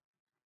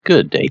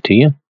Good day to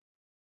you.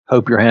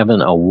 Hope you're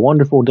having a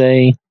wonderful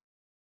day.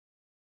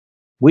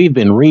 We've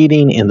been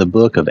reading in the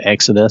book of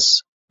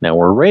Exodus. Now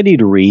we're ready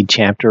to read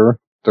chapter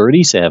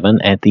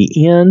 37. At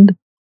the end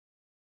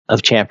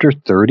of chapter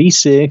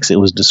 36, it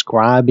was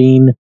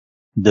describing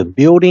the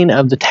building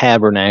of the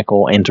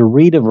tabernacle, and to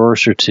read a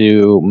verse or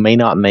two may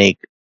not make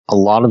a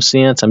lot of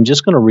sense. I'm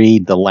just going to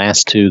read the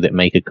last two that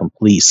make a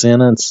complete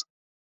sentence.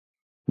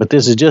 But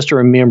this is just to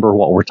remember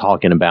what we're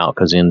talking about,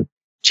 because in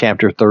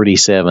chapter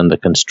 37, the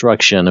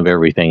construction of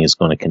everything is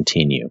going to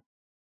continue.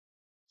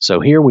 So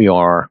here we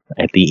are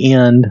at the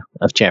end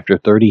of chapter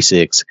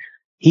 36.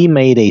 He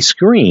made a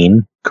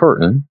screen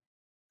curtain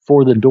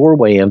for the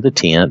doorway of the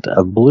tent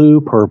of blue,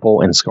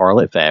 purple, and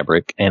scarlet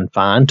fabric and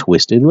fine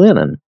twisted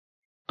linen,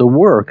 the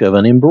work of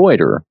an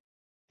embroiderer.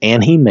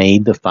 And he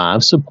made the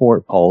 5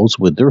 support poles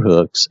with their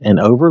hooks and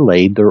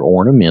overlaid their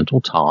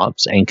ornamental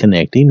tops and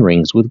connecting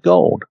rings with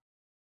gold.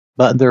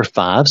 But their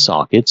 5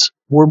 sockets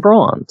were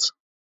bronze.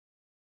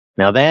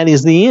 Now that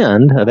is the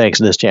end of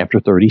Exodus chapter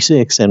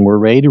 36, and we're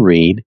ready to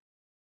read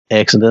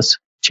Exodus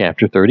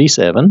chapter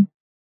 37.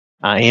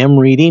 I am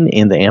reading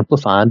in the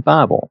Amplified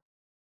Bible.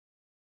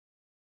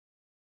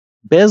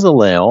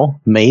 Bezalel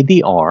made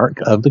the ark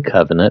of the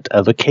covenant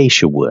of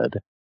acacia wood.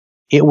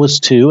 It was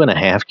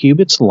 2.5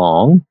 cubits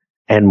long,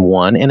 and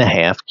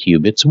 1.5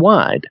 cubits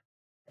wide,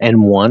 and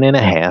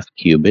 1.5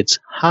 cubits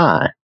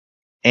high.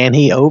 And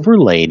he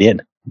overlaid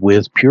it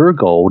with pure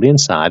gold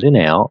inside and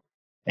out,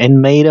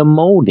 and made a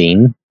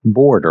molding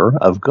border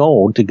of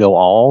gold to go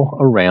all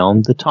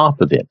around the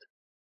top of it.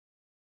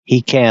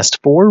 He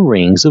cast 4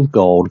 rings of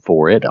gold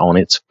for it on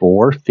its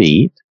 4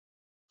 feet,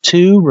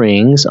 2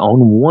 rings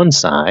on one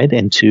side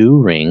and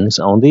 2 rings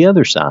on the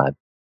other side.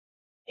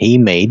 He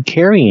made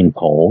carrying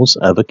poles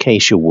of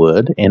acacia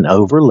wood and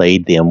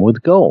overlaid them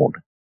with gold.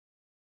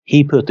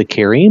 He put the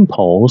carrying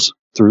poles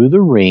through the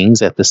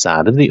rings at the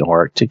side of the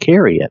ark to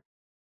carry it.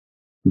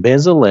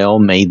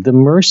 Bezalel made the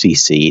mercy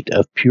seat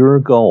of pure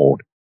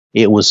gold.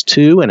 It was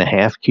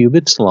 2.5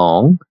 cubits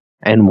long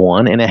and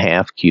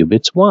 1.5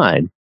 cubits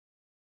wide.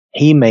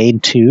 He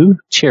made 2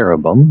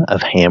 cherubim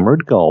of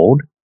hammered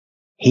gold.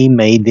 He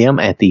made them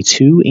at the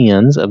 2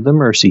 ends of the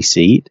mercy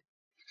seat,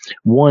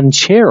 1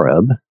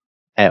 cherub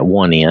at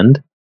one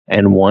end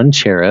and 1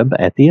 cherub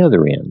at the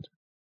other end.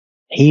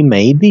 He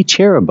made the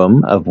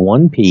cherubim of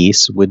one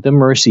piece with the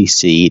mercy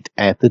seat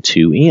at the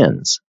 2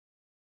 ends.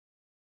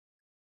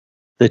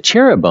 The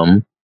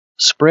cherubim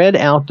spread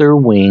out their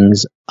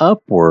wings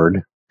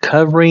upward,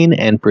 covering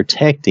and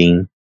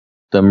protecting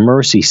the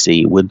mercy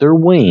seat with their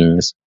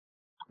wings,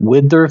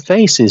 with their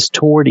faces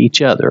toward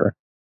each other.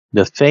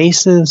 The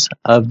faces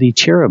of the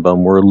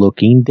cherubim were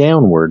looking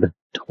downward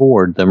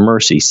toward the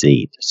mercy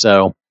seat.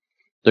 So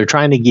they're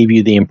trying to give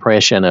you the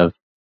impression of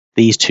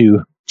these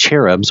 2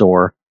 cherubs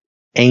or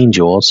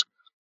angels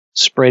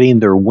spreading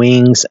their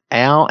wings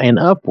out and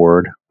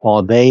upward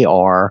while they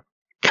are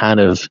kind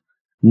of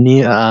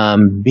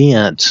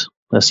bent.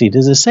 Let's see,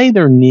 does it say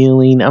they're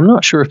kneeling? I'm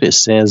not sure if it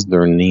says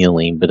they're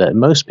kneeling, but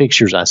most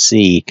pictures I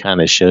see kind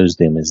of shows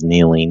them as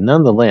kneeling.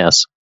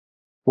 Nonetheless,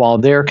 while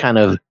they're kind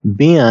of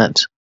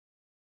bent,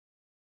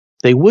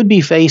 they would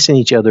be facing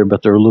each other,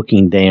 but they're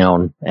looking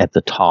down at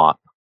the top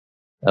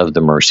of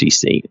the mercy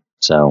seat.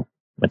 So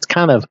it's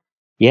kind of,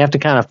 you have to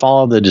kind of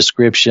follow the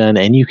description,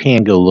 and you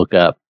can go look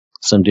up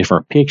some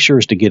different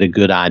pictures to get a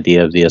good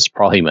idea of this,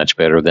 probably much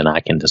better than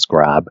I can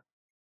describe.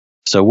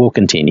 So we'll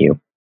continue.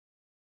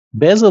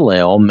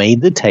 Bezalel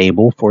made the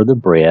table for the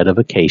bread of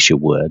acacia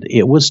wood.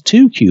 It was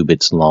 2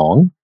 cubits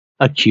long,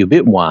 1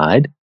 cubit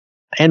wide,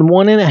 and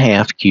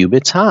 1.5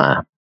 cubits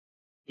high.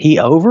 He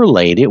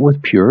overlaid it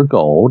with pure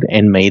gold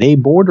and made a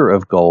border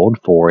of gold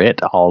for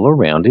it all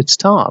around its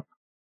top.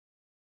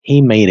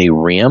 He made a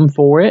rim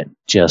for it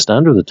just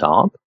under the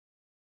top,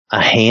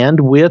 a hand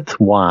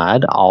width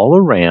wide all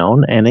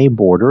around, and a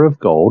border of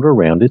gold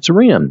around its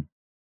rim.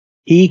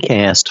 He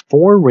cast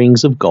 4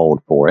 rings of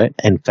gold for it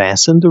and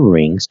fastened the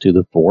rings to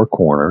the 4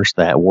 corners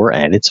that were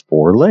at its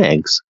 4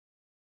 legs.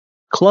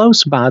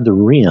 Close by the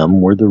rim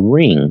were the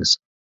rings,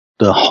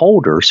 the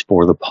holders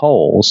for the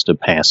poles to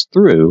pass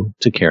through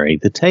to carry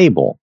the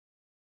table.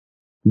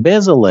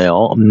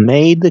 Bezalel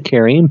made the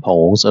carrying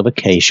poles of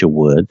acacia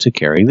wood to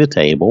carry the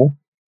table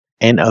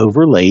and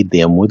overlaid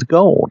them with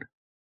gold.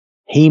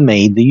 He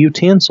made the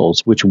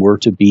utensils which were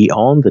to be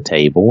on the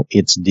table,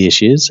 its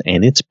dishes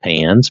and its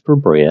pans for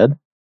bread,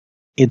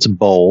 its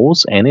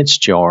bowls and its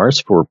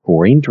jars for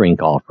pouring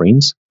drink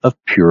offerings of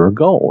pure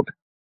gold.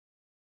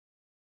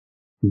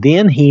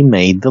 Then he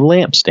made the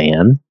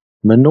lampstand,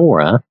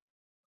 menorah,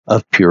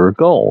 of pure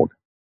gold.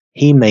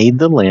 He made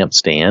the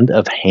lampstand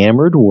of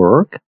hammered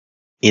work,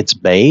 its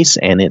base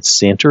and its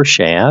center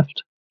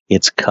shaft,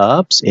 its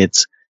cups,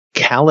 its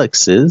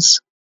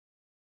calyxes.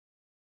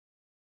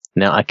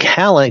 Now, a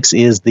calyx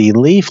is the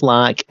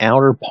leaf-like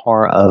outer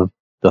part of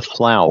the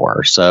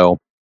flower, so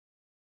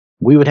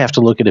we would have to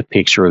look at a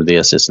picture of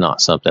this. It's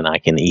not something I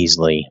can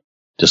easily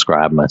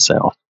describe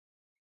myself.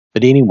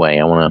 But anyway,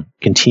 I want to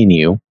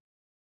continue.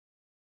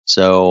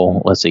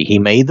 So let's see. He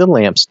made the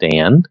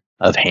lampstand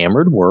of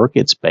hammered work,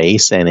 its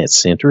base and its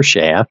center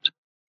shaft,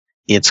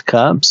 its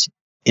cups,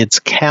 its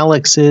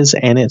calyxes,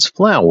 and its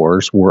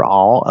flowers were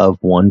all of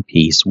one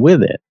piece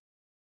with it.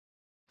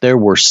 There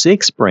were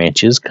 6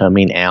 branches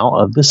coming out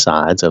of the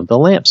sides of the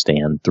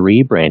lampstand,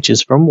 3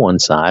 branches from one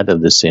side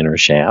of the center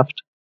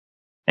shaft,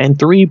 and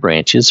 3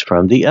 branches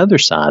from the other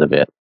side of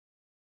it.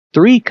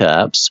 3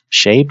 cups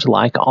shaped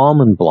like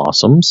almond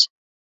blossoms,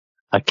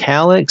 a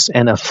calyx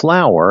and a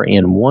flower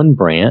in one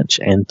branch,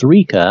 and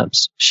 3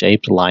 cups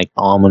shaped like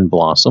almond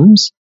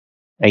blossoms,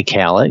 a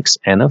calyx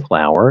and a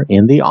flower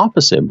in the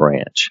opposite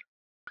branch.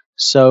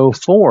 So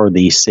for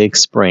these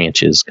 6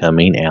 branches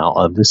coming out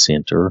of the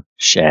center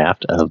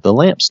shaft of the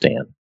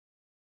lampstand.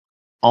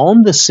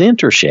 On the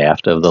center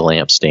shaft of the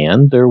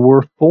lampstand, there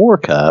were 4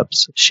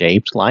 cups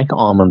shaped like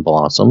almond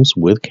blossoms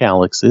with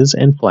calyxes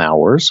and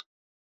flowers,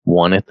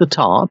 one at the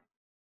top,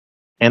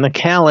 and a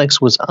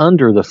calyx was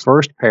under the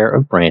first pair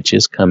of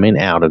branches coming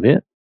out of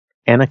it,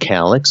 and a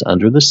calyx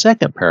under the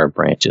second pair of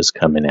branches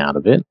coming out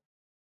of it,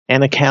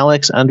 and a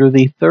calyx under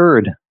the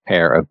third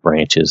pair of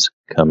branches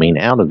coming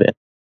out of it.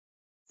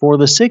 For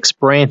the 6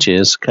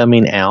 branches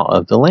coming out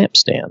of the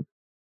lampstand.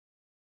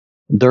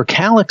 Their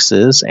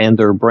calyxes and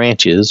their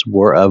branches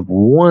were of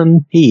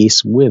one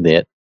piece with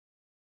it.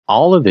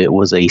 All of it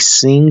was a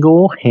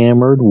single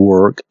hammered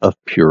work of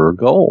pure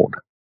gold.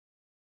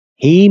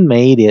 He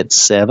made it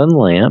 7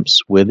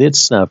 lamps with its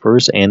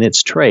snuffers and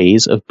its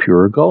trays of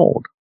pure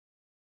gold.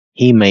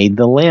 He made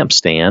the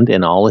lampstand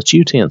and all its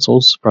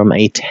utensils from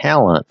a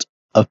talent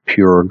of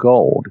pure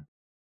gold.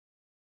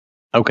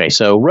 Okay,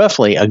 so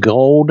roughly a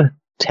gold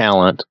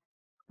talent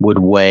would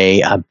weigh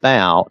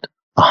about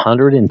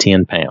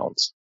 110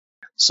 pounds.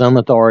 Some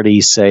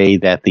authorities say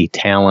that the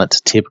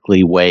talent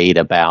typically weighed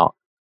about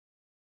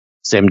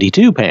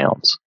 72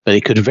 pounds, but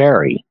it could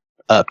vary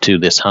up to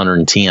this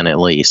 110 at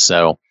least.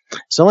 So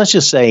let's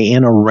just say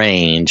in a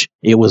range,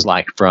 it was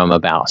like from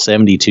about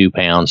 72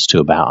 pounds to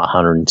about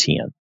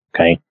 110.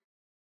 Okay.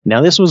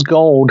 Now this was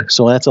gold,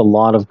 so that's a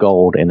lot of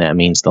gold, and that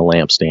means the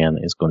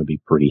lampstand is going to be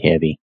pretty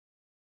heavy.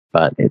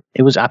 But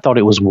I thought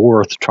it was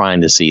worth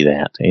trying to see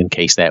that in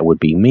case that would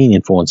be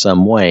meaningful in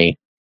some way.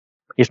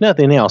 If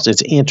nothing else,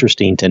 it's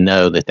interesting to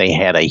know that they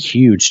had a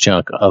huge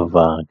chunk of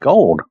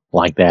gold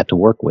like that to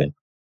work with.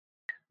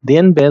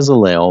 Then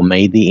Bezalel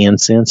made the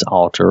incense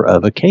altar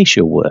of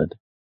acacia wood.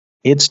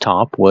 Its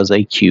top was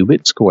a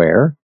cubit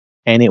square,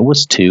 and it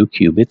was 2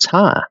 cubits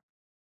high.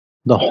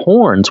 The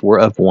horns were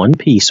of one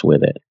piece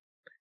with it.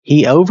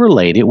 He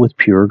overlaid it with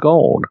pure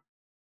gold.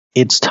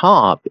 Its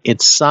top,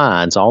 its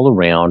sides all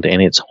around, and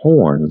its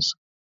horns.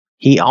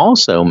 He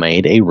also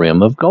made a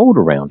rim of gold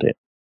around it.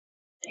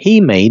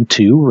 He made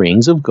 2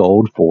 rings of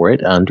gold for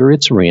it under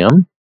its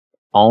rim,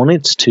 on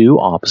its 2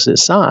 opposite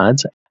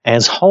sides,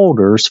 as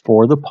holders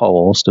for the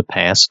poles to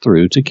pass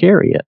through to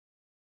carry it.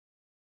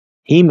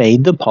 He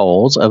made the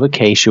poles of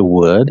acacia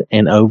wood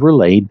and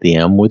overlaid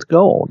them with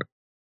gold.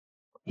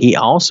 He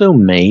also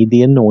made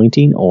the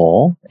anointing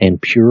oil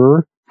and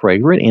pure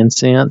fragrant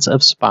incense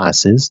of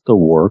spices, the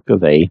work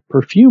of a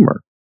perfumer.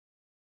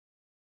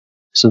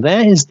 So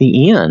that is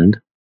the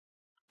end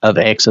of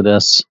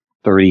Exodus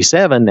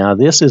 37. Now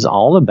this is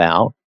all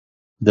about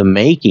the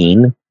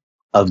making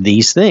of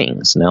these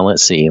things. Now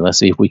let's see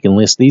if we can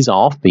list these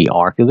off. The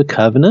Ark of the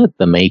Covenant,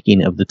 the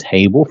making of the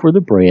table for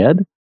the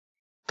bread,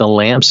 the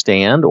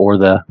lampstand or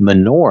the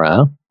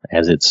menorah,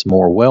 as it's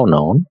more well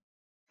known,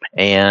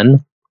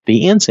 and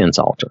the incense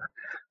altar.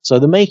 So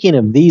the making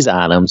of these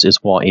items is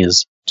what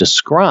is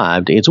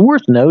described. It's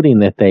worth noting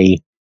that they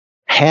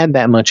had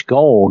that much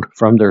gold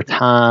from their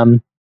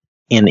time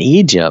in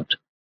Egypt,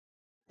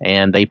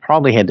 and they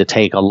probably had to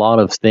take a lot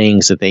of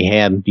things that they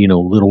had,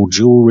 little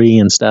jewelry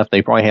and stuff.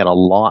 They probably had a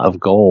lot of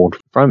gold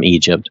from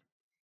Egypt,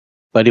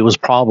 but it was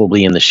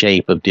probably in the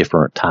shape of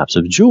different types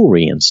of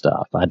jewelry and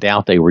stuff. I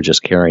doubt they were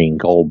just carrying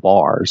gold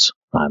bars.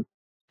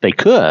 They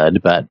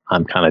could, but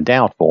I'm kind of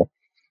doubtful.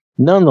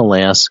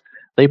 Nonetheless,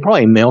 they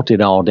probably melted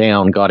it all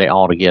down, got it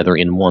all together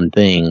in one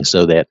thing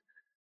so that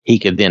he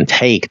could then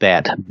take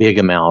that big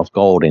amount of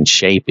gold and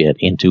shape it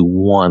into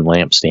one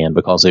lampstand,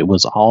 because it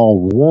was all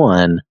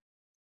one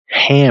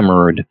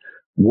hammered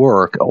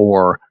work,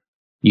 or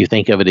you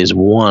think of it as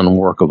one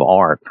work of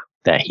art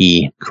that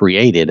he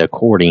created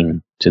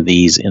according to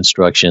these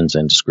instructions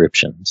and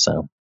descriptions.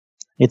 So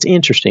it's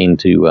interesting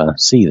to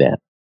see that.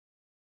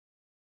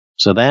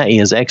 So that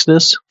is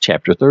Exodus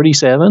chapter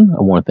 37.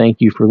 I want to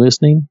thank you for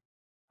listening.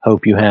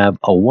 Hope you have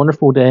a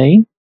wonderful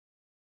day.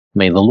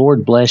 May the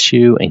Lord bless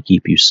you and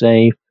keep you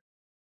safe.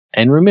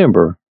 And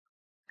remember,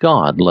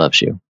 God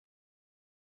loves you.